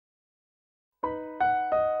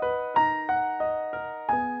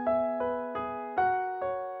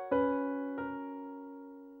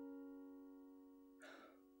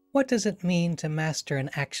what does it mean to master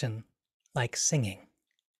an action like singing?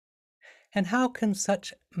 And how can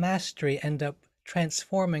such mastery end up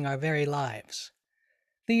transforming our very lives?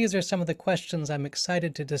 These are some of the questions I'm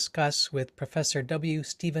excited to discuss with Professor W.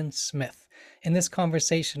 Stephen Smith in this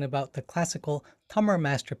conversation about the classical Tamar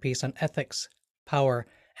masterpiece on ethics, power,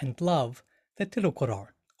 and love, the Tirukural,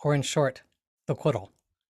 or in short, the Kural.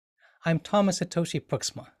 I'm Thomas Hitoshi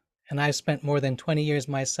Pruxma, and I've spent more than 20 years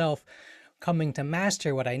myself coming to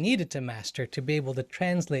master what I needed to master to be able to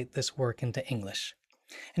translate this work into English.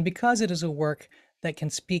 And because it is a work that can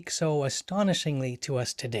speak so astonishingly to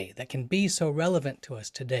us today, that can be so relevant to us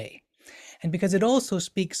today, and because it also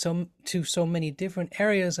speaks to so many different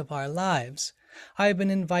areas of our lives, I've been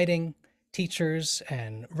inviting teachers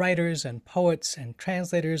and writers and poets and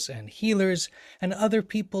translators and healers and other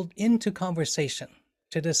people into conversation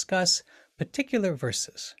to discuss particular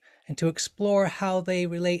verses and to explore how they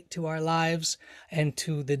relate to our lives and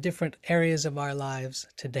to the different areas of our lives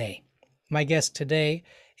today. My guest today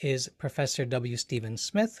is Professor W. Stephen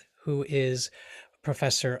Smith, who is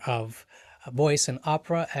professor of voice and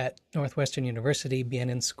opera at Northwestern University,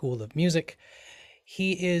 Bienen School of Music.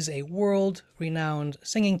 He is a world-renowned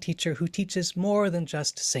singing teacher who teaches more than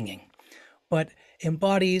just singing, but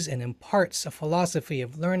embodies and imparts a philosophy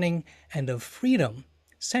of learning and of freedom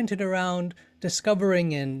centered around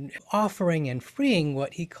discovering and offering and freeing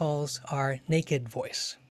what he calls our naked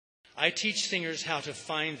voice. I teach singers how to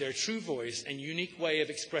find their true voice and unique way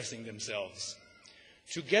of expressing themselves.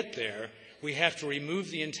 To get there, we have to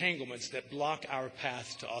remove the entanglements that block our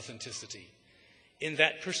path to authenticity. In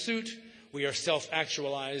that pursuit, we are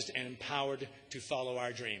self-actualized and empowered to follow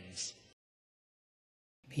our dreams.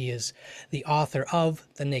 He is the author of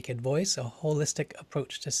The Naked Voice, a holistic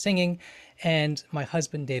approach to singing, and my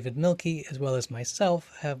husband David Milkey, as well as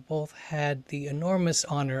myself, have both had the enormous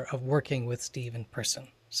honor of working with Steve in person.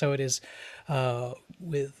 So it is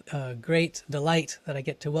with great delight that I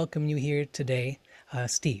get to welcome you here today.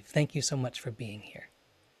 Steve, thank you so much for being here.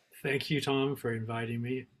 Thank you, Tom, for inviting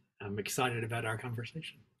me. I'm excited about our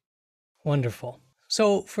conversation. Wonderful.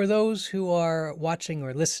 So for those who are watching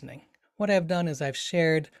or listening, what I've done is I've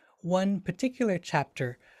shared one particular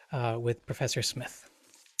chapter with Professor Smith.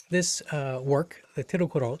 This work, the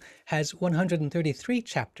Tirukural, has 133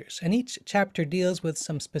 chapters, and each chapter deals with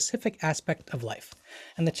some specific aspect of life.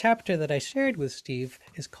 And the chapter that I shared with Steve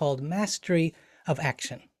is called Mastery of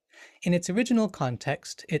Action. In its original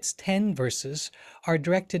context, its 10 verses are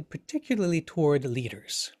directed particularly toward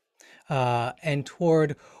leaders and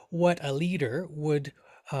toward what a leader would,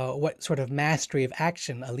 what sort of mastery of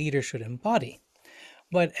action a leader should embody.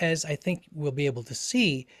 But as I think we'll be able to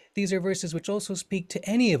see, these are verses which also speak to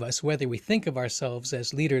any of us, whether we think of ourselves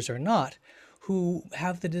as leaders or not, who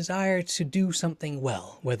have the desire to do something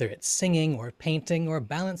well, whether it's singing or painting or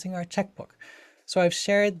balancing our checkbook. So I've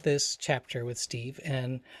shared this chapter with Steve,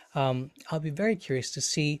 and I'll be very curious to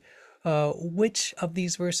see which of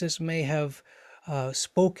these verses may have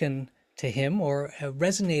spoken to him or have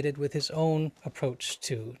resonated with his own approach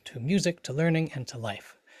to music, to learning, and to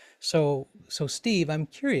life. So Steve, I'm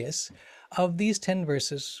curious, of these 10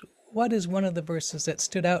 verses, what is one of the verses that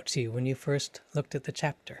stood out to you when you first looked at the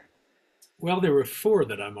chapter? Well, there were 4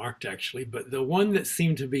 that I marked, actually, but the one that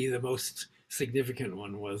seemed to be the most significant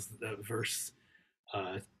one was the verse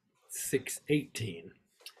 6:18.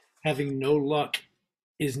 Having no luck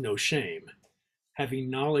is no shame.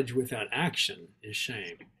 Having knowledge without action is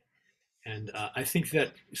shame. And I think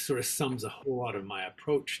that sort of sums a whole lot of my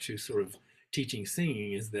approach to sort of teaching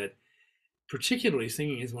singing, is that particularly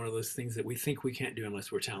singing is one of those things that we think we can't do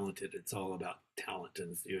unless we're talented. It's all about talent,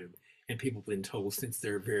 and people have been told since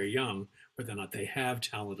they're very young whether or not they have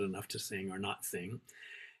talent enough to sing or not sing.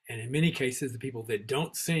 And in many cases, the people that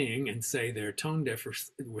don't sing and say they're tone deaf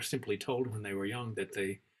were simply told when they were young that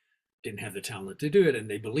they didn't have the talent to do it, and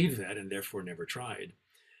they believed that and therefore never tried.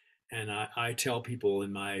 And I tell people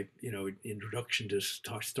in my introduction to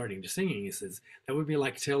starting to singing, it says that would be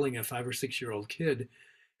like telling a 5 or 6-year-old kid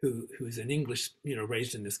who's an English,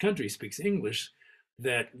 raised in this country, speaks English,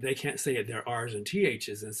 that they can't say their R's and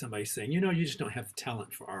TH's, and somebody saying, you just don't have the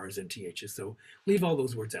talent for R's and TH's, so leave all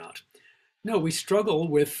those words out. No, we struggle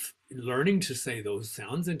with learning to say those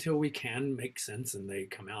sounds until we can make sense and they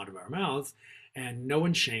come out of our mouths. And no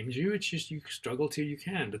one shames you. It's just you struggle till you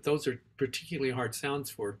can. But those are particularly hard sounds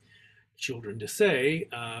for children to say,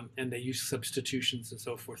 and they use substitutions and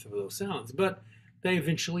so forth of those sounds. But they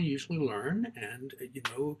eventually usually learn, and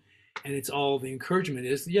and it's all the encouragement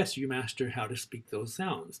is, yes, you master how to speak those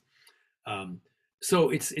sounds. So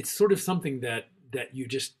it's sort of something that you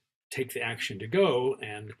just take the action to go,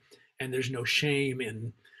 and there's no shame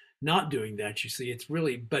in not doing that, you see,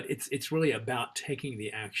 but it's really about taking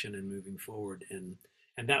the action and moving forward. And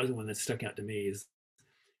that was the one that stuck out to me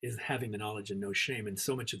is having the knowledge and no shame. And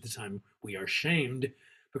so much of the time we are shamed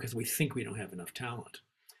because we think we don't have enough talent.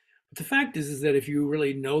 But the fact is that if you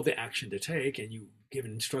really know the action to take and you give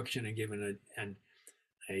an instruction and given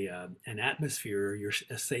an atmosphere, you're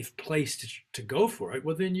a safe place to go for it,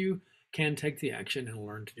 well, then you can take the action and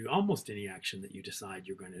learn to do almost any action that you decide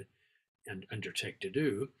you're going to undertake to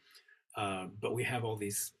do. But we have all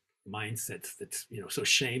these mindsets that's, so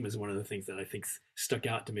shame is one of the things that I think stuck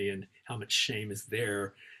out to me, and how much shame is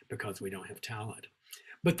there because we don't have talent.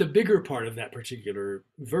 But the bigger part of that particular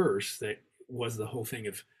verse that was the whole thing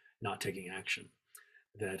of not taking action,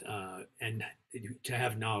 that and to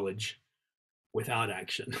have knowledge without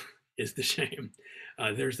action is the shame.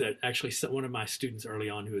 There's that actually one of my students early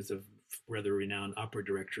on, who is a rather renowned opera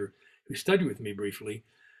director who studied with me briefly,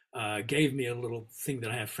 gave me a little thing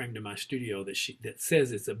that I have framed in my studio that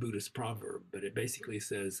says it's a Buddhist proverb, but it basically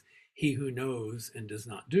says, "He who knows and does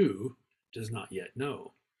not do does not yet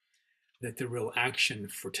know." That the real action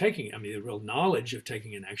for taking, the real knowledge of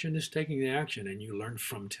taking an action is taking the action, and you learn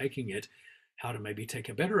from taking it how to maybe take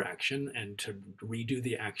a better action and to redo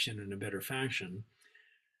the action in a better fashion.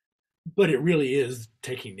 But it really is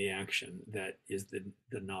taking the action that is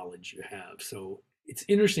the knowledge you have. So it's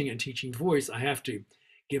interesting in teaching voice, I have to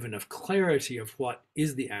give enough clarity of what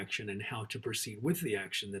is the action and how to proceed with the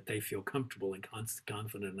action that they feel comfortable and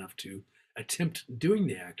confident enough to attempt doing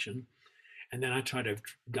the action. And then I try to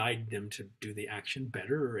guide them to do the action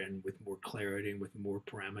better and with more clarity and with more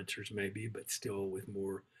parameters maybe, but still with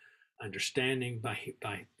more understanding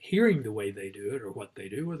by hearing the way they do it or what they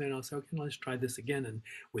do. Well, then I'll say, okay, let's try this again, and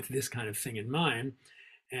with this kind of thing in mind.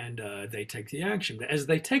 And they take the action. But as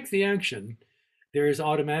they take the action, there is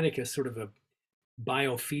automatic a sort of a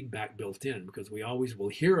biofeedback built in, because we always will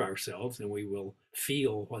hear ourselves and we will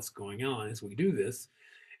feel what's going on as we do this.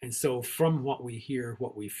 And so from what we hear,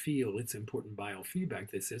 what we feel, it's important biofeedback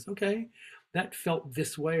that says, okay, that felt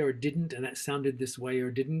this way or didn't, and that sounded this way or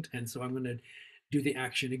didn't. And so I'm going to do the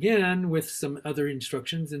action again with some other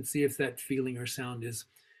instructions and see if that feeling or sound is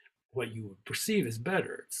what you would perceive as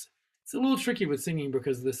better. It's a little tricky with singing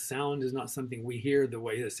because the sound is not something we hear the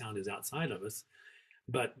way the sound is outside of us,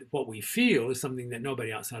 but what we feel is something that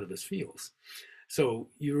nobody outside of us feels. So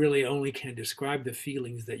you really only can describe the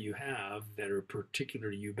feelings that you have that are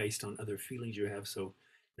particular to you based on other feelings you have. So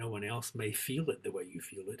no one else may feel it the way you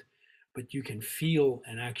feel it, but you can feel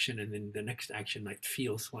an action and then the next action might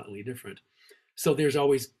feel slightly different. So there's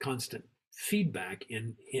always constant feedback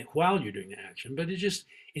in while you're doing the action, but it just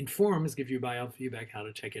informs, gives you biofeedback how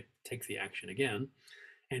to take the action again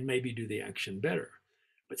and maybe do the action better.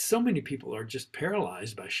 But so many people are just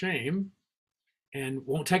paralyzed by shame and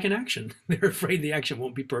won't take an action. They're afraid the action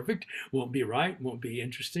won't be perfect, won't be right, won't be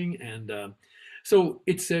interesting. And so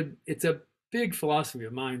it's a big philosophy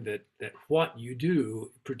of mine that what you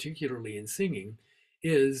do, particularly in singing,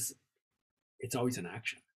 it's always an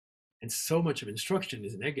action. And so much of instruction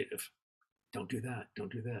is negative. Don't do that.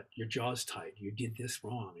 Don't do that. Your jaw's tight. You did this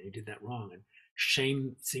wrong and you did that wrong. And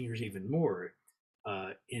shame singers even more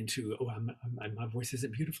into, my voice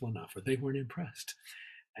isn't beautiful enough, or they weren't impressed.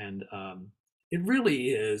 And it really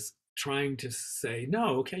is trying to say,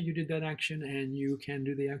 no, okay, you did that action and you can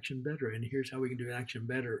do the action better. And here's how we can do an action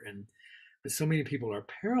better. But so many people are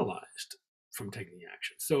paralyzed from taking the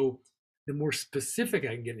action. So the more specific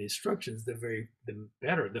I can get in the instructions, the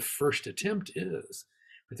better the first attempt is.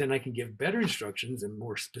 But then I can give better instructions and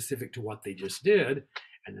more specific to what they just did,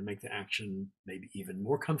 and then make the action maybe even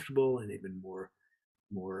more comfortable and even more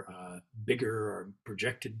bigger or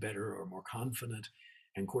projected better or more confident.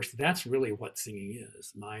 And of course, that's really what singing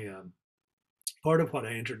is. My part of what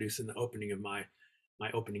I introduce in the opening of my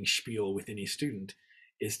opening spiel with any student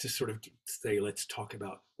is to sort of say, let's talk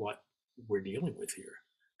about what we're dealing with here.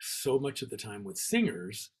 So much of the time with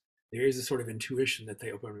singers, there is a sort of intuition that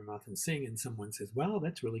they open their mouth and sing, and someone says, "Wow,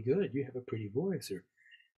 that's really good. You have a pretty voice."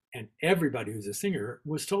 And everybody who's a singer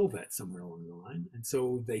was told that somewhere along the line, and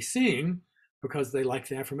so they sing because they like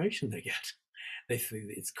the affirmation they get. They think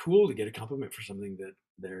it's cool to get a compliment for something that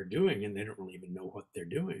they're doing, and they don't really even know what they're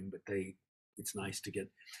doing, but it's nice to get.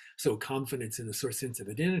 So confidence in a sort of sense of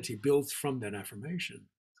identity builds from that affirmation.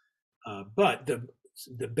 But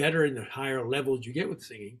the better and the higher levels you get with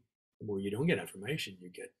singing, the more you don't get affirmation, you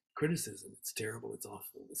get criticism. It's terrible. It's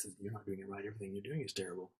awful. You're not doing it right. Everything you're doing is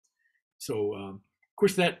terrible. So, of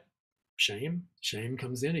course, that shame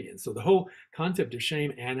comes in again. So the whole concept of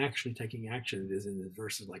shame and actually taking action is in the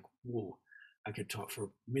verses like, whoa, I could talk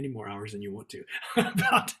for many more hours than you want to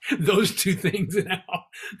about those two things, and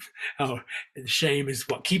how shame is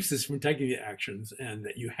what keeps us from taking the actions, and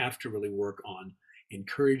that you have to really work on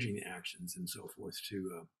encouraging the actions and so forth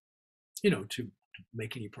to, to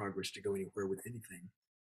make any progress, to go anywhere with anything.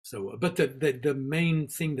 So, but the main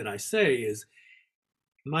thing that I say is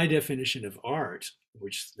my definition of art,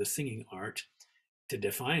 which the singing art, to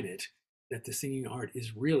define it, that the singing art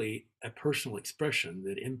is really a personal expression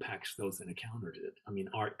that impacts those that encountered it. I mean,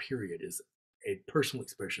 art, period, is a personal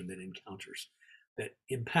expression that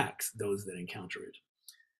impacts those that encounter it.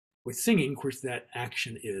 With singing, of course, that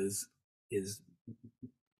action is,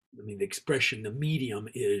 I mean, the expression, the medium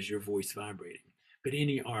is your voice vibrating. But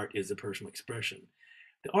any art is a personal expression.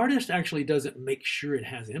 The artist actually doesn't make sure it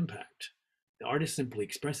has impact. The artist simply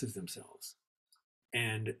expresses themselves.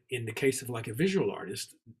 And in the case of like a visual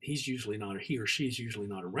artist, he or she is usually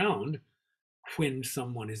not around when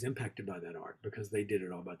someone is impacted by that art, because they did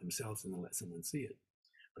it all by themselves and they let someone see it.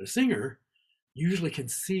 But a singer usually can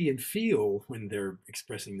see and feel when they're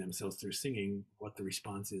expressing themselves through singing what the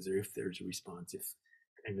response is, or if there's a response. If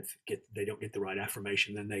they don't get the right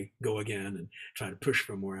affirmation, then they go again and try to push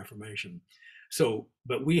for more affirmation. So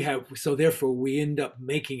therefore we end up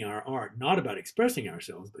making our art not about expressing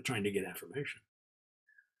ourselves, but trying to get affirmation.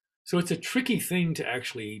 So it's a tricky thing to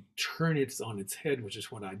actually turn it on its head, which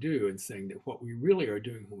is what I do, and saying that what we really are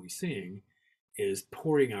doing when we sing is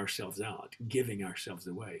pouring ourselves out, giving ourselves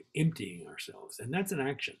away, emptying ourselves. And that's an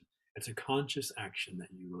action. It's a conscious action that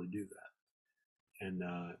you really do that. And,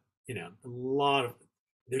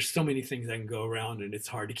 there's so many things that can go around, and it's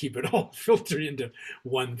hard to keep it all filtered into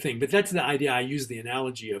one thing. But that's the idea. I use the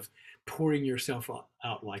analogy of pouring yourself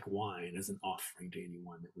out like wine as an offering to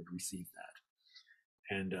anyone that would receive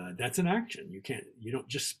that. And that's an action. You don't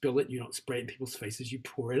just spill it. You don't spray it in people's faces. You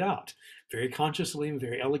pour it out very consciously and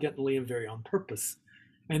very elegantly and very on purpose.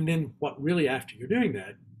 And then after you're doing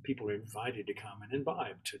that, people are invited to come and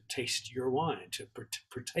imbibe, to taste your wine, to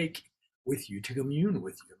partake with you, to commune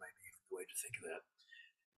with you, maybe even the way to think of that.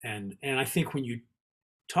 And I think when you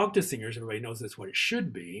talk to singers, everybody knows that's what it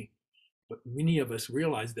should be. But many of us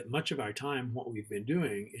realize that much of our time, what we've been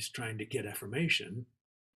doing is trying to get affirmation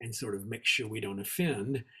and sort of make sure we don't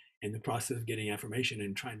offend in the process of getting affirmation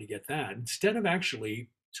and trying to get that, instead of actually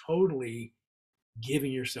totally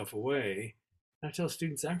giving yourself away. I tell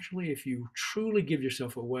students, actually, if you truly give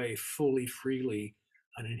yourself away fully, freely,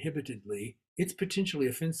 uninhibitedly, it's potentially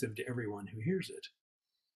offensive to everyone who hears it.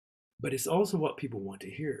 But it's also what people want to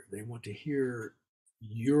hear. They want to hear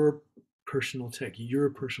your personal take, your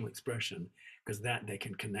personal expression, because that they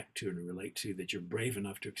can connect to and relate to, that you're brave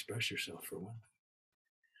enough to express yourself, for one thing.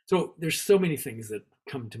 So there's so many things that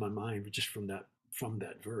come to my mind just from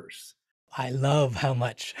that verse. I love how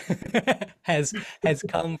much has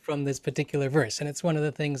come from this particular verse, and it's one of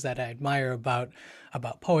the things that I admire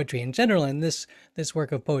about poetry in general, and this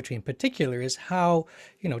work of poetry in particular, is how,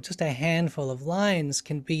 just a handful of lines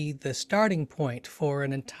can be the starting point for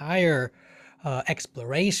an entire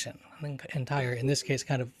exploration, an entire, in this case,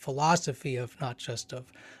 kind of philosophy of not just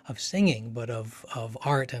of singing, but of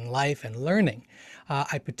art and life and learning.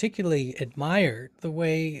 I particularly admire the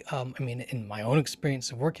way, in my own experience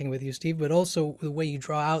of working with you, Steve, but also the way you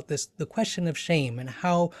draw out the question of shame, and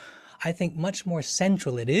how I think much more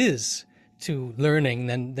central it is to learning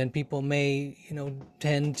than people may,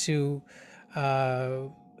 tend to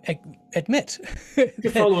admit.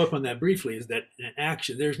 To follow up on that briefly, is that an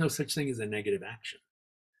action, there's no such thing as a negative action.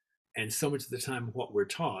 And so much of the time what we're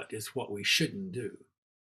taught is what we shouldn't do.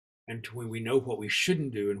 And when we know what we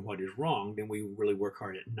shouldn't do and what is wrong, then we really work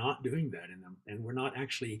hard at not doing that. And we're not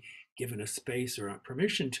actually given a space or a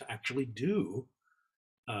permission to actually do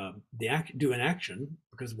an action,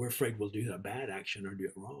 because we're afraid we'll do a bad action or do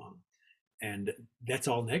it wrong. And that's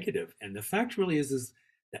all negative. And the fact really is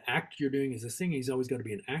the act you're doing as a singer is always going to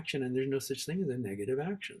be an action, and there's no such thing as a negative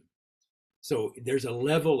action. So there's a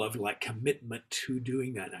level of commitment to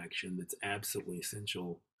doing that action that's absolutely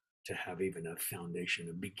essential to have even a foundation,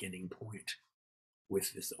 a beginning point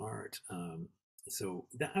with this art.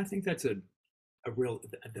 I think that's the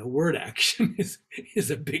word action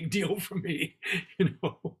is a big deal for me,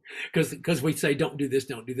 because we say don't do this,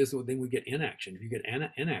 well, then we get inaction. If you get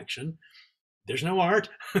inaction, there's no art.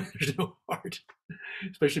 There's no art,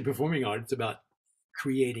 especially performing art. It's about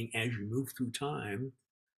creating as you move through time.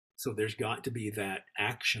 So there's got to be that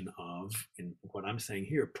action of, and what I'm saying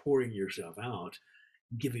here, pouring yourself out,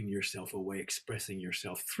 giving yourself away, expressing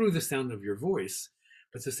yourself through the sound of your voice.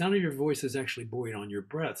 But the sound of your voice is actually buoyed on your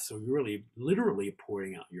breath. So you're really literally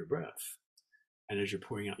pouring out your breath. And as you're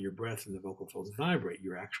pouring out your breath and the vocal folds vibrate,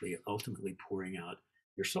 you're actually ultimately pouring out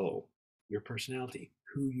your soul, your personality,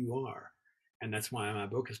 who you are. And that's why my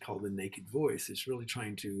book is called The Naked Voice. It's really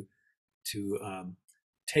trying to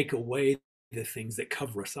take away the things that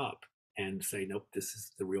cover us up and say, nope, this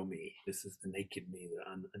is the real me. This is the naked me,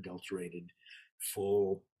 the unadulterated,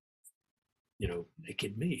 full,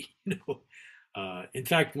 naked me. In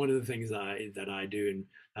fact, one of the things that I do, and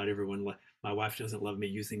not everyone, my wife doesn't love me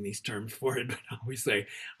using these terms for it, but I always say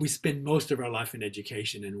we spend most of our life in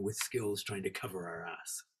education and with skills trying to cover our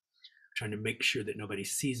ass, trying to make sure that nobody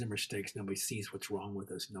sees the mistakes, nobody sees what's wrong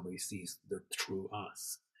with us, nobody sees the true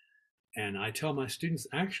us. And I tell my students,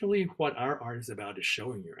 actually, what our art is about is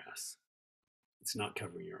showing your ass. It's not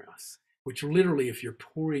covering your ass, which literally, if you're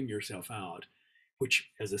pouring yourself out, which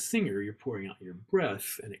as a singer, you're pouring out your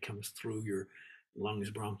breath and it comes through your lungs,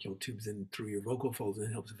 bronchial tubes, and through your vocal folds, and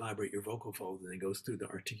it helps vibrate your vocal folds, and it goes through the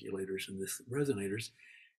articulators and the resonators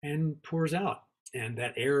and pours out. And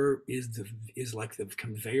that air is like the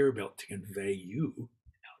conveyor belt to convey you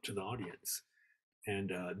out to the audience.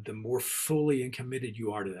 And the more fully and committed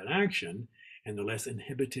you are to that action, and the less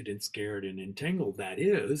inhibited and scared and entangled that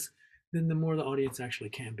is, then the more the audience actually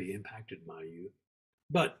can be impacted by you.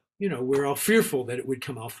 But, we're all fearful that it would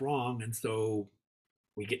come off wrong. And so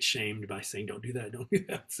we get shamed by saying, don't do that, don't do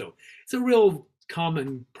that. So it's a real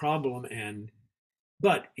common problem.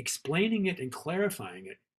 But explaining it and clarifying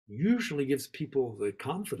it usually gives people the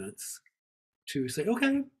confidence to say,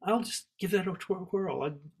 okay, I'll just give that a whirl.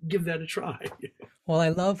 I'll give that a try. Well, I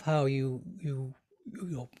love how you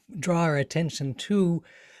draw our attention to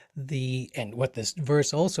and what this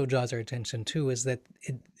verse also draws our attention to is that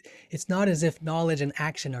it's not as if knowledge and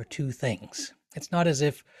action are two things. It's not as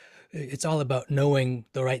if it's all about knowing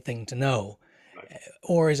the right thing to know, right.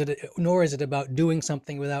 Nor is it about doing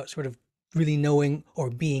something without sort of really knowing or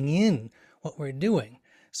being in what we're doing.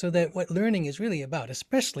 So that what learning is really about,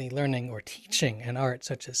 especially learning or teaching an art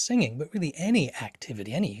such as singing, but really any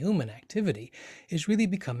activity, any human activity, is really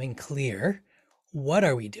becoming clear. What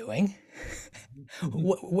are we doing?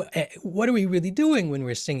 What are we really doing when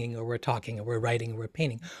we're singing or we're talking or we're writing or we're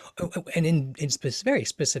painting? And in very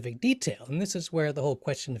specific detail. And this is where the whole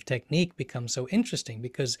question of technique becomes so interesting,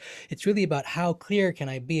 because it's really about how clear can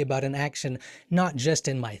I be about an action, not just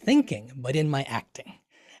in my thinking, but in my acting.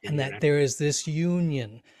 And that there is this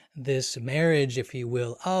union, this marriage, if you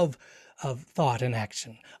will, of thought and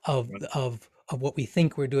action, of what we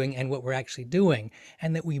think we're doing and what we're actually doing,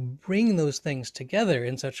 and that we bring those things together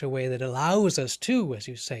in such a way that allows us to, as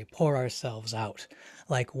you say, pour ourselves out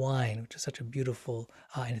like wine, which is such a beautiful,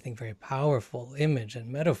 and I think very powerful image and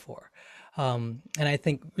metaphor. And I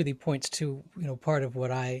think really points to, part of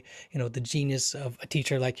what the genius of a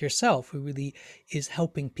teacher like yourself, who really is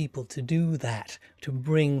helping people to do that, to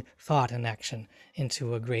bring thought and action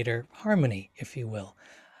into a greater harmony, if you will.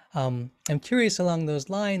 I'm curious along those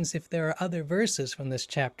lines if there are other verses from this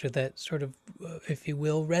chapter that sort of, if you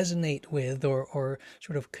will, resonate with or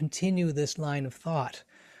sort of continue this line of thought,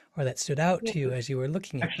 or that stood out to you as you were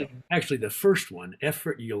looking at them. Actually, the first one,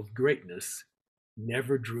 effort yields greatness,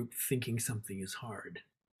 never droop thinking something is hard.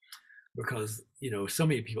 Because, so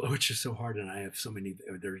many people, it's just so hard, and I have so many,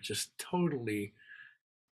 they're just totally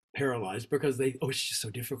paralyzed because it's just so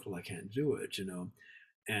difficult, I can't do it,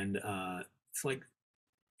 And it's like,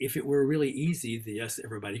 if it were really easy, yes,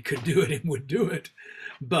 everybody could do it and would do it.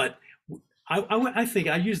 But I think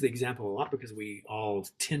I use the example a lot because we all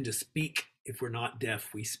tend to speak. If we're not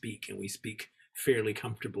deaf, we speak, and we speak fairly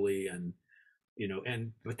comfortably. And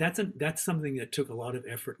but that's something that took a lot of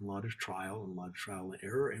effort and a lot of trial and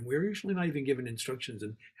error. And we're usually not even given instructions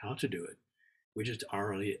on how to do it. We just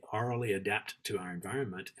orally adapt to our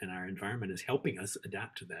environment, and our environment is helping us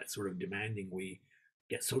adapt to that, sort of demanding we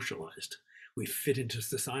get socialized. We fit into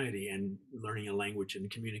society, and learning a language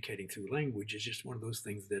and communicating through language is just one of those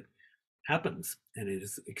things that happens, and it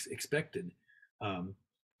is expected.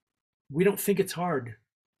 We don't think it's hard,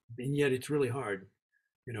 and yet it's really hard.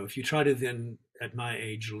 If you try to then, at my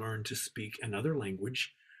age, learn to speak another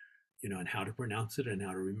language, and how to pronounce it and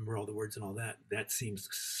how to remember all the words and all that, that seems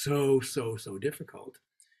so difficult.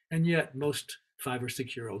 And yet most 5 or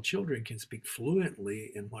 6-year-old children can speak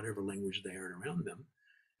fluently in whatever language they heard around them.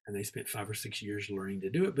 And they spent 5 or 6 years learning to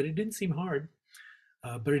do it, but it didn't seem hard.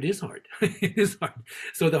 But it is hard. It is hard.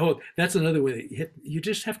 So that's another way. You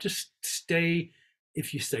just have to stay.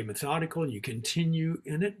 If you stay methodical and you continue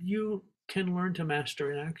in it, you can learn to master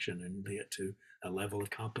an action and get to a level of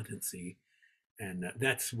competency. And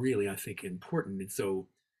that's really, I think, important. And so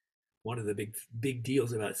one of the big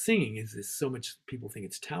deals about singing is so much people think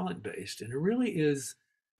it's talent based, and it really is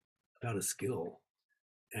about a skill.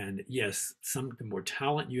 And yes, the more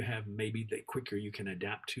talent you have, maybe the quicker you can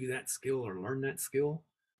adapt to that skill or learn that skill.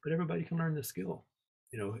 but everybody can learn the skill.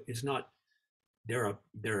 You know, it's not, there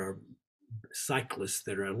are cyclists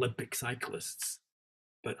that are Olympic cyclists,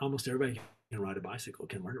 but almost everybody can ride a bicycle,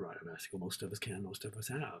 can learn to ride a bicycle. Most of us can, most of us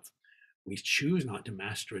have. We choose not to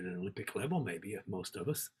master it at an Olympic level, maybe, most of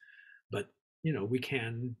us, but you know, we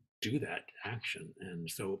can do that action. And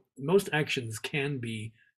so most actions can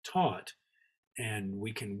be taught, and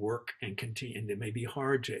we can work and continue. And it may be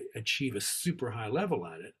hard to achieve a super high level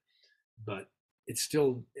at it, but it's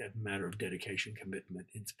still a matter of dedication, commitment,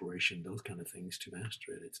 inspiration, those kind of things to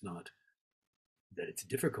master it. It's not that it's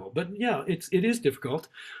difficult, but yeah, it is difficult.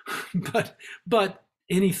 but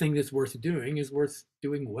anything that's worth doing is worth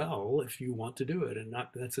doing well if you want to do it. And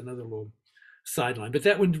not, that's another little sideline. But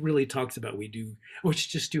that one really talks about we do, which is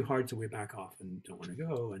just too hard, so we back off and don't want to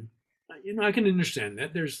go. And you know, I can understand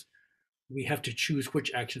that. We have to choose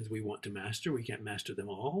which actions we want to master. We can't master them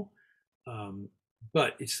all.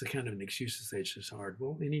 But it's the kind of an excuse to say it's just hard.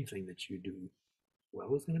 Well, anything that you do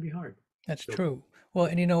well is going to be hard. That's So, true. Well,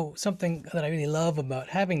 and you know, something that I really love about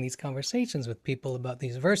having these conversations with people about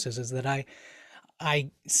these verses is that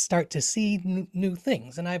I start to see new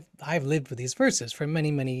things, and I've lived with these verses for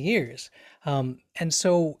many, many years. And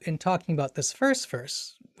so, in talking about this first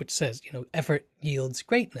verse, which says, you know, effort yields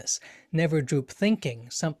greatness, never droop thinking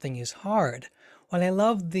something is hard. Well, I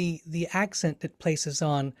love the accent it places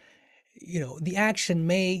on, you know, the action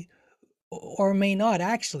may or may not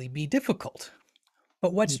actually be difficult,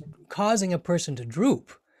 but what's causing a person to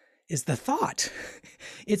droop is the thought.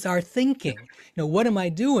 It's our thinking. You know, what am I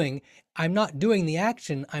doing? I'm not doing the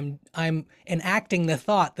action. I'm enacting the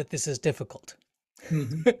thought that this is difficult.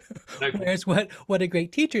 exactly. Whereas what a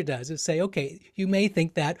great teacher does is say, okay, you may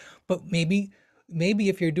think that, but maybe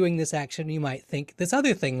if you're doing this action, you might think this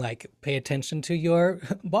other thing, like pay attention to your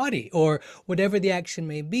body or whatever the action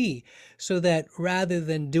may be, so that rather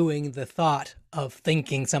than doing the thought of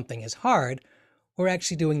thinking something is hard, we're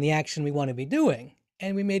actually doing the action we want to be doing.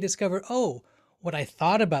 And we may discover, oh, what I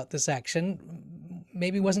thought about this action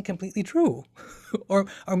maybe wasn't completely true. or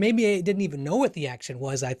maybe I didn't even know what the action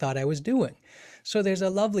was I thought I was doing. So there's a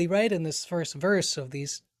lovely, right in this first verse of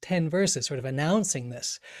these 10 verses, sort of announcing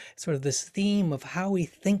this, sort of this theme of how we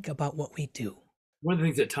think about what we do. One of the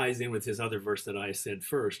things that ties in with this other verse that I said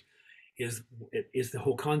first is the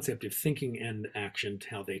whole concept of thinking and action,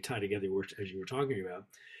 how they tie together, as you were talking about.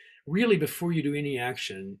 Really, before you do any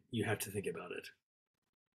action, you have to think about it.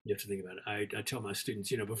 You have to think about it. I tell my students,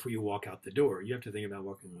 you know, before you walk out the door, you have to think about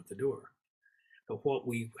walking out the door. But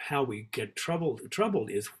how we get troubled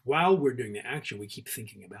is while we're doing the action, we keep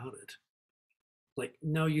thinking about it. Like,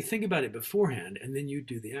 no, you think about it beforehand and then you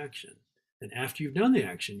do the action. And after you've done the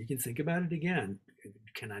action, you can think about it again.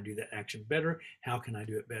 Can I do that action better? How can I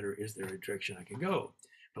do it better? Is there a direction I can go?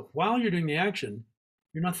 But while you're doing the action,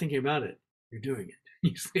 you're not thinking about it. You're doing it.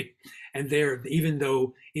 You see, and there, even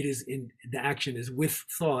though the action is with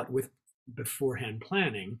thought, with beforehand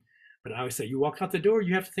planning, but I always say you walk out the door,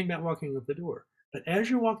 you have to think about walking out the door. But as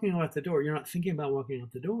you're walking out the door, you're not thinking about walking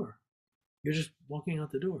out the door. You're just walking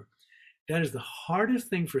out the door. That is the hardest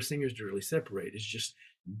thing for singers to really separate, is just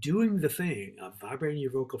doing the thing of vibrating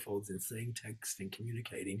your vocal folds and saying text and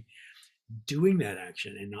communicating, doing that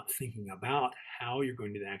action and not thinking about how you're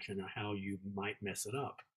going to do the action or how you might mess it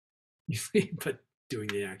up. You see, but doing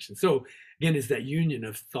the action. So again, it's that union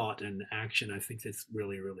of thought and action. I think that's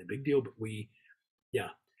really a really big deal. But we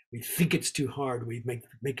think it's too hard. We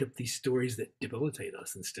make up these stories that debilitate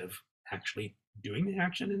us instead of actually doing the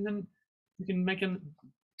action, and then you can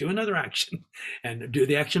do another action and do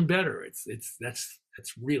the action better. That's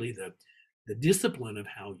really the discipline of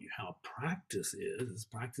how practice is.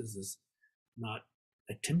 Practice is not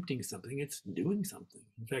attempting something, it's doing something.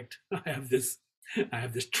 In fact, I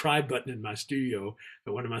have this try button in my studio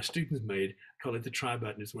that one of my students made. I call it the try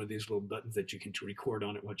button. It's one of these little buttons that you can record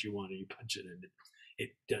on it what you want, and you punch it in.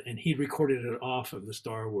 And he recorded it off of the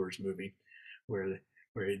Star Wars movie, where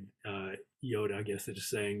Yoda, I guess, is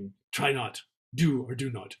saying, "Try not, do or do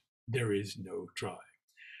not. There is no try."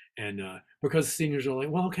 And because seniors are like,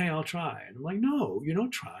 "Well, okay, I'll try," and I'm like, "No, you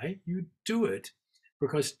don't try. You do it."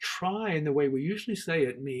 Because try, in the way we usually say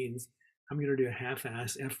it, means I'm going to do a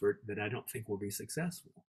half-ass effort that I don't think will be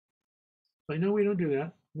successful. But no, we don't do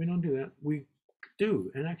that. We don't do that. We do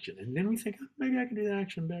an action, and then we think, oh, maybe I can do that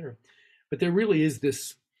action better. But there really is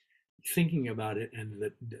this thinking about it, and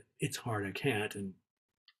that it's hard, I can't, and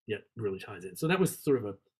yet really ties in. So that was sort of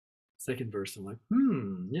a second verse. I'm like,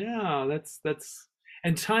 yeah, that's,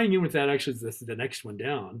 and tying in with that, actually, this is the next one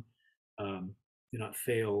down. Do not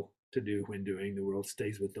fail to do when doing. The world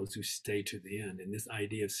stays with those who stay to the end. And this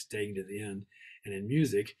idea of staying to the end, and in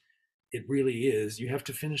music, it really is, you have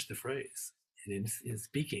to finish the phrase. And in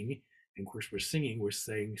speaking, and of course we're singing, we're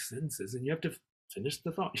saying sentences, and you have to finish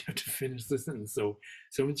the thought. You have to finish the sentence. So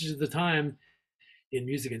much of the time in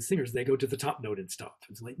music and singers, they go to the top note and stop.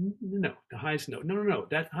 It's like, no, the highest note. No.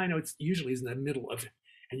 That high note usually is in the middle of it.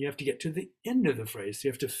 And you have to get to the end of the phrase. So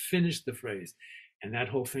you have to finish the phrase. And that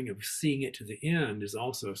whole thing of seeing it to the end is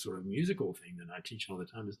also a sort of musical thing that I teach all the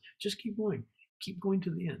time, is just keep going to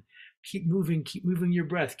the end. Keep moving your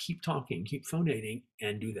breath, keep talking, keep phonating,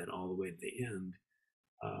 and do that all the way to the end.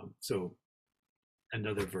 So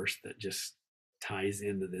another verse that just ties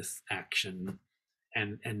into this action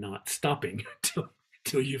and not stopping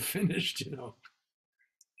till you've finished,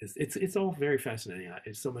 it's all very fascinating.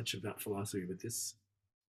 It's so much about philosophy, but this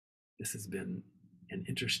has been an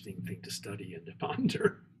interesting thing to study and to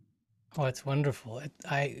ponder. Oh, it's wonderful.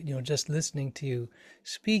 Just listening to you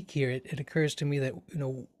speak here, it occurs to me that,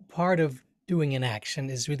 part of doing an action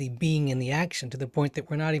is really being in the action, to the point that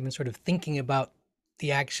we're not even sort of thinking about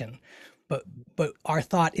the action, but our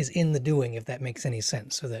thought is in the doing, if that makes any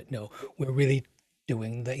sense. So that, we're really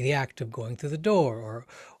doing the act of going through the door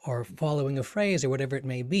or following a phrase or whatever it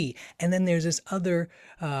may be. And then there's this other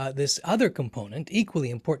component, equally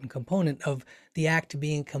important component, of the act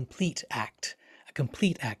being a complete act, a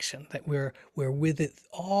complete action, that we're with it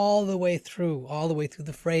all the way through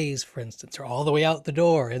the phrase, for instance, or all the way out the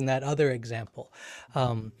door in that other example.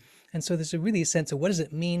 And so there's a really sense of, what does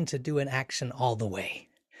it mean to do an action all the way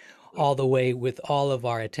with all of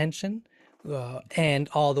our attention, and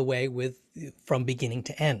all the way from beginning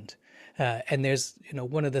to end. And there's,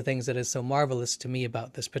 one of the things that is so marvelous to me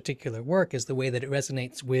about this particular work is the way that it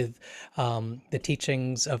resonates with the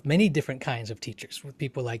teachings of many different kinds of teachers, with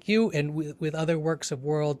people like you, and with other works of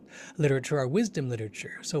world literature or wisdom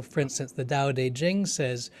literature. So, for instance, the Tao Te Ching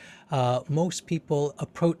says most people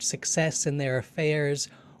approach success in their affairs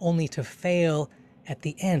only to fail at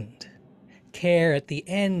the end. Care at the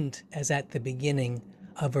end as at the beginning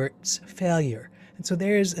averts failure. And so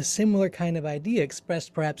there's a similar kind of idea,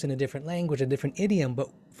 expressed perhaps in a different language, a different idiom, but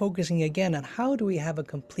focusing again on how do we have a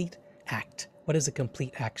complete act? What is a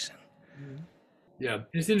complete action? Yeah,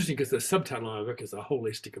 it's interesting because the subtitle of my book is A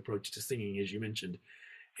Holistic Approach to Singing, as you mentioned.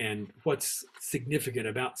 And what's significant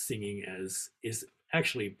about singing is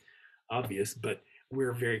actually obvious, but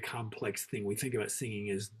we're a very complex thing. We think about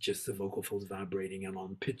singing as just the vocal folds vibrating and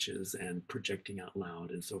on pitches and projecting out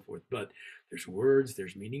loud and so forth. But there's words,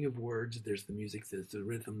 there's meaning of words, there's the music, there's the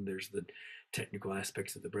rhythm, there's the technical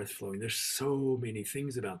aspects of the breath flowing. There's so many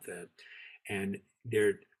things about that. And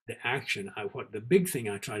the action, the big thing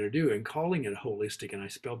I try to do in calling it holistic, and I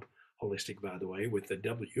spelled holistic, by the way, with the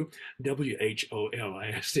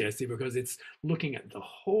WHOLISTIC, because it's looking at the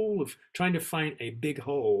whole of, trying to find a big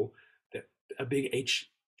whole, a big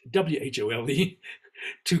WHOLE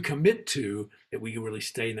to commit to, that we really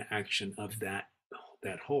stay in the action of that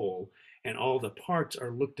whole, and all the parts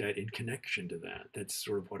are looked at in connection to that. That's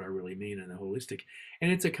sort of what I really mean in the holistic.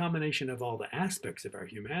 And it's a combination of all the aspects of our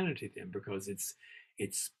humanity then, because it's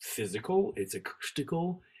physical, it's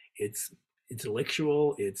acoustical, it's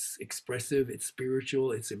intellectual, it's expressive, it's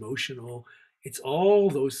spiritual, it's emotional. It's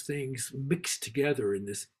all those things mixed together in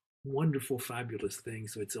this wonderful, fabulous thing.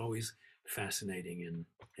 So it's always fascinating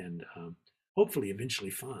and hopefully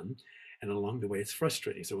eventually fun. And along the way, it's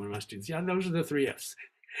frustrating. So one of my students, those are the 3 F's.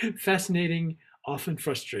 Fascinating, often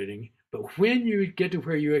frustrating. But when you get to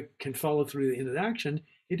where you can follow through the end of the action,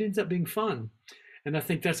 it ends up being fun. And I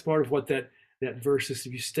think that's part of what that verse is.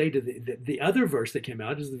 If you stay to the other verse that came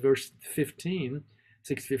out is the verse 15,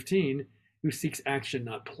 6:15, who seeks action,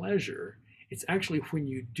 not pleasure. It's actually when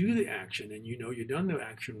you do the action and you've done the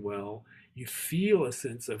action well, you feel a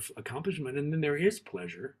sense of accomplishment, and then there is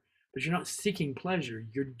pleasure, but you're not seeking pleasure,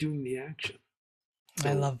 you're doing the action.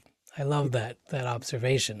 So, I love that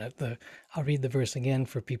observation. I'll read the verse again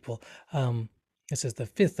for people. This is the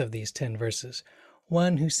 5th of these 10 verses.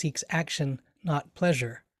 One who seeks action, not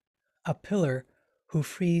pleasure, a pillar who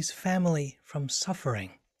frees family from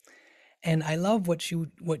suffering. And I love what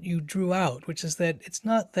you drew out, which is that it's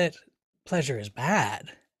not that pleasure is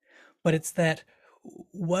bad, but it's that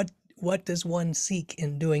what does one seek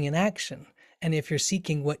in doing an action? And if you're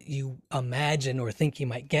seeking what you imagine or think you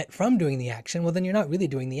might get from doing the action, well, then you're not really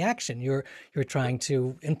doing the action. You're trying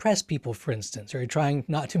to impress people, for instance, or you're trying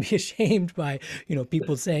not to be ashamed by,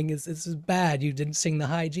 people saying this is bad, you didn't sing the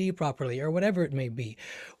high G properly, or whatever it may be.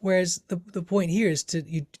 Whereas the point here is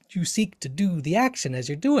you seek to do the action as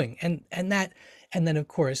you're doing, and then of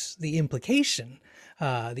course the implication,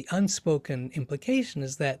 the unspoken implication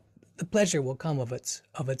is that the pleasure will come of its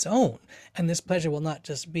own, and this pleasure will not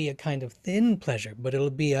just be a kind of thin pleasure, but it'll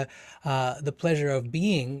be the pleasure of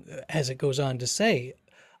being, as it goes on to say,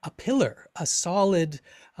 a pillar, a solid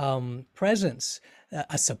presence,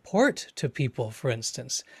 a support to people, for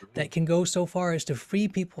instance, that can go so far as to free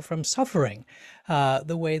people from suffering,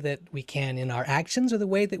 the way that we can in our actions or the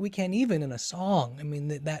way that we can even in a song. I mean,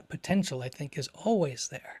 that potential, I think, is always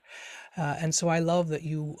there. And so I love that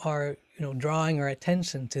you are, drawing our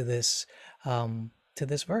attention to this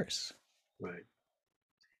verse. Right.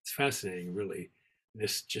 It's fascinating, really.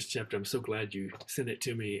 This just chapter. I'm so glad you sent it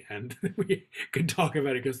to me and we could talk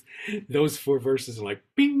about it because those four verses are like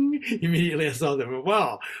bing. Immediately I saw them.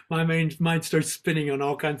 Wow, my mind starts spinning on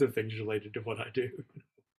all kinds of things related to what I do.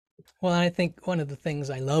 Well, I think one of the things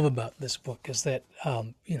I love about this book is that,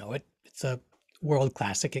 it's a world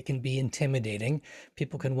classic. It can be intimidating.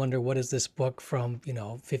 People can wonder, what does this book from,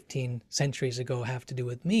 15 centuries ago have to do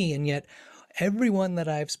with me? And yet, everyone that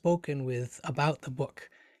I've spoken with about the book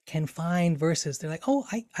can find verses. They're like, oh,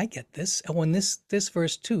 I get this. Oh, and this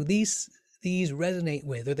verse too. These resonate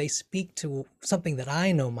with, or they speak to something that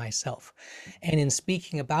I know myself. And in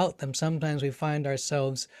speaking about them, sometimes we find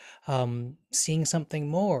ourselves seeing something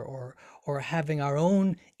more, or having our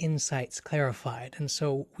own insights clarified. And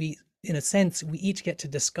so we, in a sense, we each get to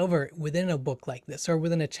discover within a book like this, or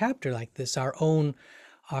within a chapter like this, our own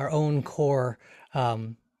core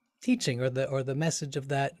teaching, or the message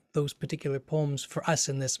of those particular poems for us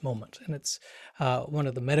in this moment. And it's one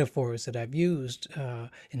of the metaphors that I've used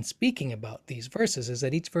in speaking about these verses, is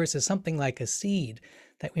that each verse is something like a seed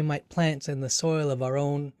that we might plant in the soil of our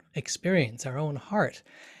own experience, our own heart.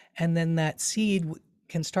 And then that seed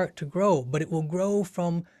can start to grow, but it will grow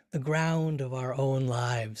from the ground of our own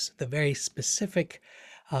lives, the very specific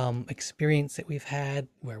experience that we've had,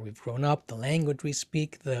 where we've grown up, the language we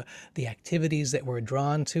speak, the activities that we're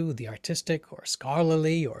drawn to, the artistic or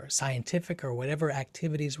scholarly or scientific or whatever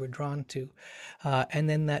activities we're drawn to. And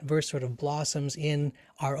then that verse sort of blossoms in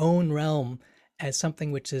our own realm as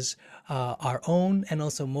something which is our own, and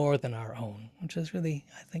also more than our own, which is really,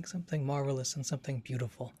 I think, something marvelous and something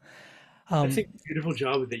beautiful. I Um, think the beautiful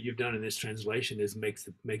job that you've done in this translation is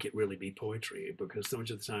make it really be poetry, because so much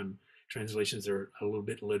of the time translations are a little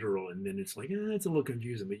bit literal and then it's like, it's a little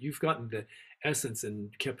confusing, but you've gotten the essence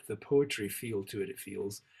and kept the poetry feel to it, it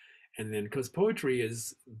feels. And then because poetry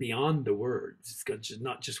is beyond the words, it's got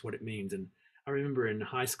not just what it means. And I remember in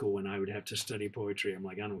high school when I would have to study poetry, I'm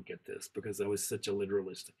like, I don't get this, because I was such a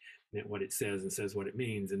literalist. Meant what it says and says what it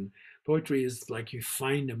means. And poetry is like you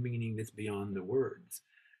find a meaning that's beyond the words.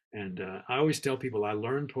 And I always tell people I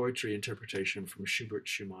learned poetry interpretation from Schubert,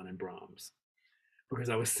 Schumann, and Brahms, because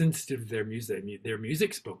I was sensitive to their music. Their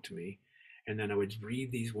music spoke to me. And then I would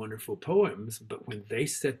read these wonderful poems, but when they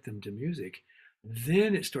set them to music,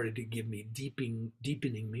 then it started to give me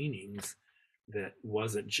deepening meanings that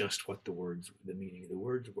wasn't just what the meaning of the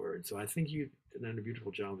words were. And so I think you've done a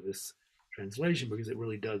beautiful job of this translation, because it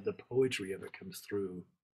really does, the poetry of it comes through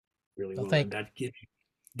really well, well. And that gives you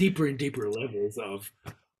deeper and deeper levels of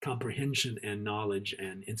comprehension and knowledge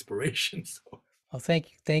and inspiration. So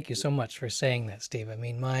thank you so much for saying that, Steve. I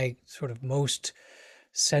mean, my sort of most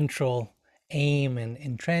central aim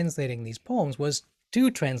in translating these poems was to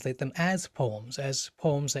translate them as poems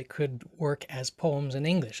that could work as poems in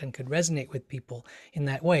English and could resonate with people in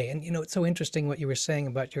that way. And it's so interesting what you were saying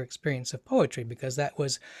about your experience of poetry, because that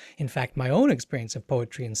was, in fact, my own experience of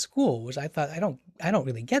poetry in school. Was I thought, I don't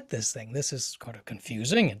really get this thing. This is kind of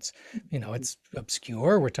confusing. It's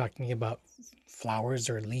obscure. We're talking about flowers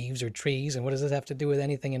or leaves or trees, and what does this have to do with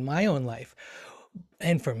anything in my own life?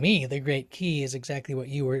 And for me, the great key is exactly what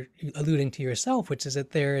you were alluding to yourself, which is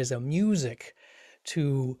that there is a music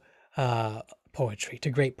to poetry,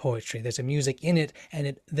 to great poetry. There's a music in it, and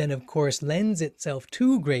it then, of course, lends itself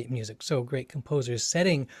to great music. So great composers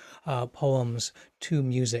setting poems to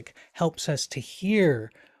music helps us to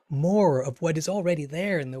hear more of what is already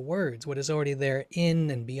there in the words, what is already there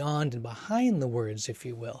in and beyond and behind the words, if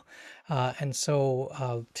you will. And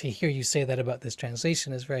so to hear you say that about this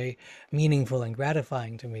translation is very meaningful and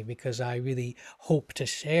gratifying to me, because I really hope to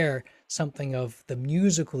share something of the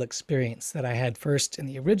musical experience that I had first in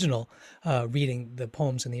the original, reading the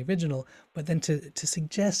poems in the original, but then to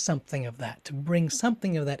suggest something of that, to bring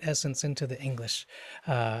something of that essence into the English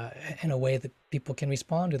in a way that people can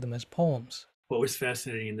respond to them as poems. what was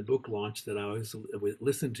fascinating in the book launch that I always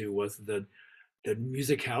listened to was the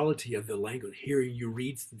musicality of the language. Hearing you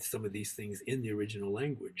read some of these things in the original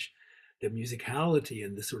language, the musicality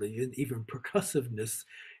and the sort of even percussiveness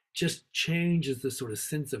just changes the sort of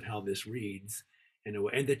sense of how this reads in a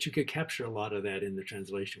way, and that you could capture a lot of that in the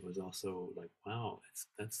translation was also like, wow,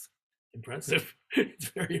 that's impressive. It's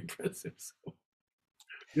very impressive. So.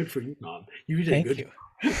 Good for you, Mom. You did a Thank good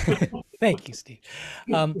you. Thank you, Steve.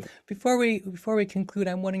 Um, before we conclude,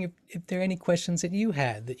 I'm wondering if there are any questions that you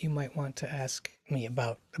had that you might want to ask me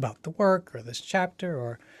about the work or this chapter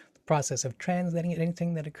or the process of translating it,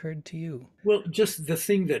 anything that occurred to you. Well, just the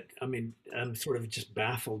thing that I mean, I'm sort of just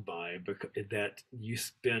baffled by because that you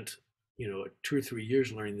spent, 2 or 3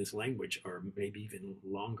 years learning this language, or maybe even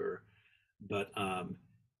longer. But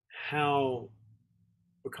how?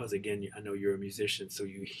 Because again, I know you're a musician, so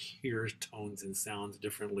you hear tones and sounds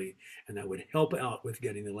differently, and that would help out with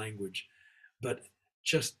getting the language. But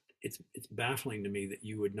just it's baffling to me that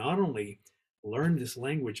you would not only learn this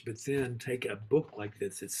language, but then take a book like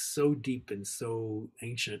this. It's so deep and so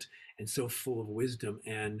ancient and so full of wisdom,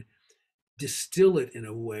 and distill it in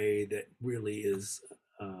a way that really is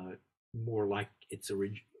more like its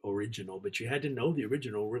original. But you had to know the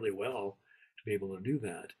original really well to be able to do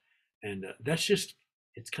that, and that's just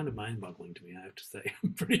it's kind of mind-boggling to me. I have to say,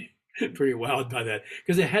 I'm pretty wowed by that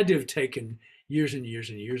because it had to have taken years and years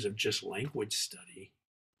and years of just language study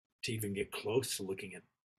to even get close to looking at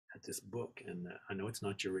this book. And I know it's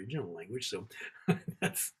not your original language, so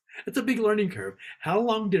that's a big learning curve. How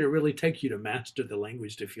long did it really take you to master the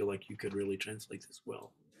language to feel like you could really translate this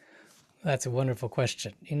well? That's a wonderful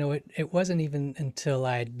question. It wasn't even until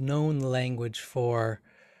I'd known the language for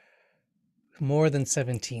more than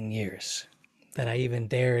 17 years that I even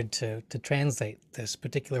dared to translate this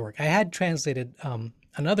particular work. I had translated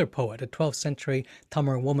another poet, a 12th century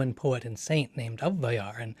Tamar woman poet and saint named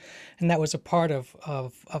Avvayar, and that was a part of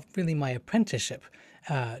really my apprenticeship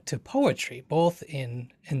to poetry, both in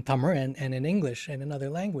Tamar and in English and in other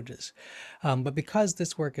languages. But because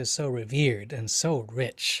this work is so revered and so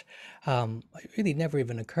rich, it really never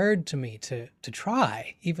even occurred to me to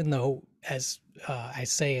try, even though, as I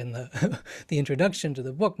say in the the introduction to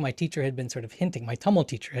the book, my teacher had been sort of hinting, my Tamil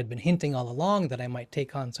teacher had been hinting all along that I might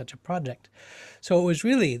take on such a project. So it was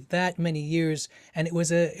really that many years, and it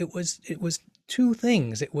was two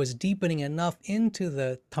things. It was deepening enough into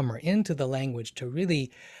the Tamar, into the language, to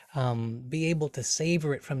really be able to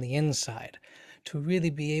savor it from the inside, to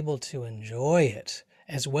really be able to enjoy it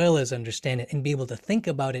as well as understand it and be able to think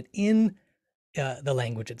about it in the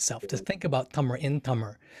language itself, to think about Tamar in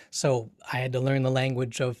Tamar. So I had to learn the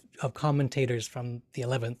language of commentators from the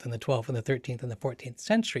 11th and the 12th and the 13th and the 14th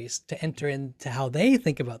centuries to enter into how they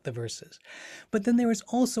think about the verses. But then there was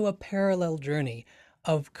also a parallel journey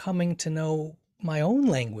of coming to know my own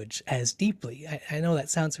language as deeply. I know that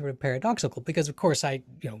sounds sort of paradoxical because, of course,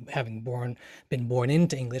 having been born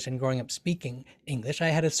into English and growing up speaking English, I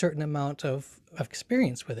had a certain amount of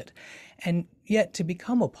experience with it. And yet to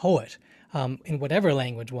become a poet, in whatever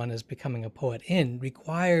language one is becoming a poet in,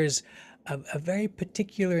 requires a very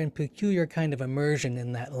particular and peculiar kind of immersion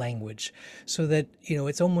in that language, so that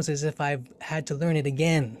it's almost as if I've had to learn it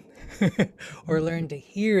again or learn to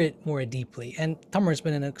hear it more deeply. And Tamar's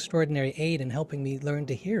been an extraordinary aid in helping me learn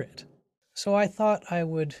to hear it. So I thought I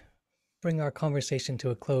would bring our conversation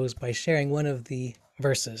to a close by sharing one of the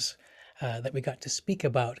verses that we got to speak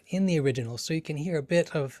about in the original, so you can hear a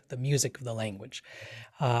bit of the music of the language.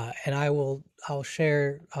 And I'll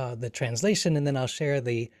share the translation, and then I'll share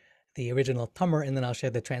the original Tamar, and then I'll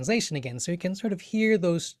share the translation again, so you can sort of hear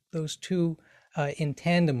those two in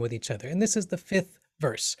tandem with each other. And this is the 5th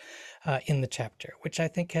verse in the chapter, which I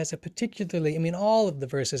think has a particularly, all of the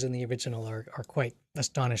verses in the original are quite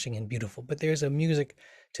astonishing and beautiful, but there's a music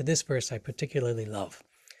to this verse I particularly love.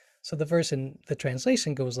 So the verse in the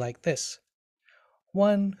translation goes like this: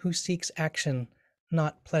 one who seeks action,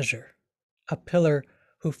 not pleasure, a pillar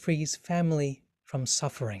who frees family from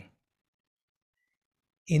suffering.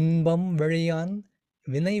 Inbam veriyan,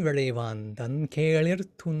 vinay verivan, dan kelir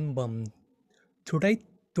tunbam, turay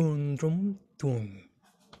tundrum tun.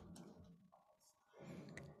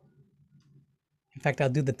 In fact, I'll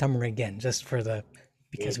do the Tamar again, just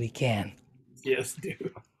because we can. Yes, do.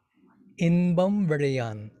 Inbam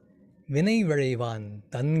veriyan, vinay verivan,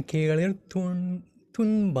 dan kelir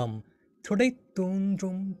tunbam, turay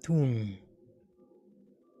tundrum tun.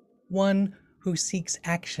 One who seeks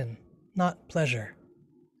action, not pleasure,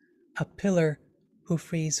 a pillar who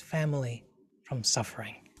frees family from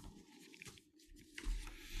suffering.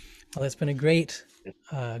 Well, it's been a great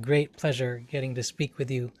pleasure getting to speak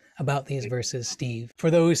with you about these verses, Steve.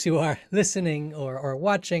 For those who are listening or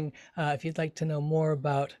watching, if you'd like to know more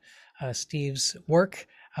about Steve's work,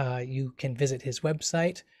 you can visit his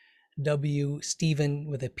website, wstephen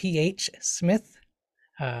with a PH Smith.com.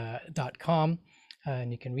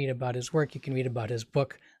 And you can read about his work. You can read about his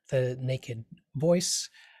book, The Naked Voice,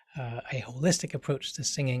 a holistic approach to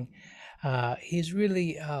singing. He's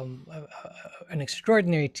really an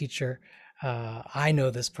extraordinary teacher, I know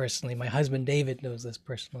this personally. My husband David knows this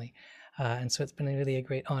personally. And so it's been really a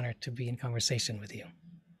great honor to be in conversation with you.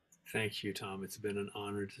 Thank you, Tom. It's been an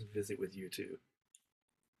honor to visit with you too.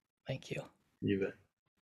 Thank you. You bet.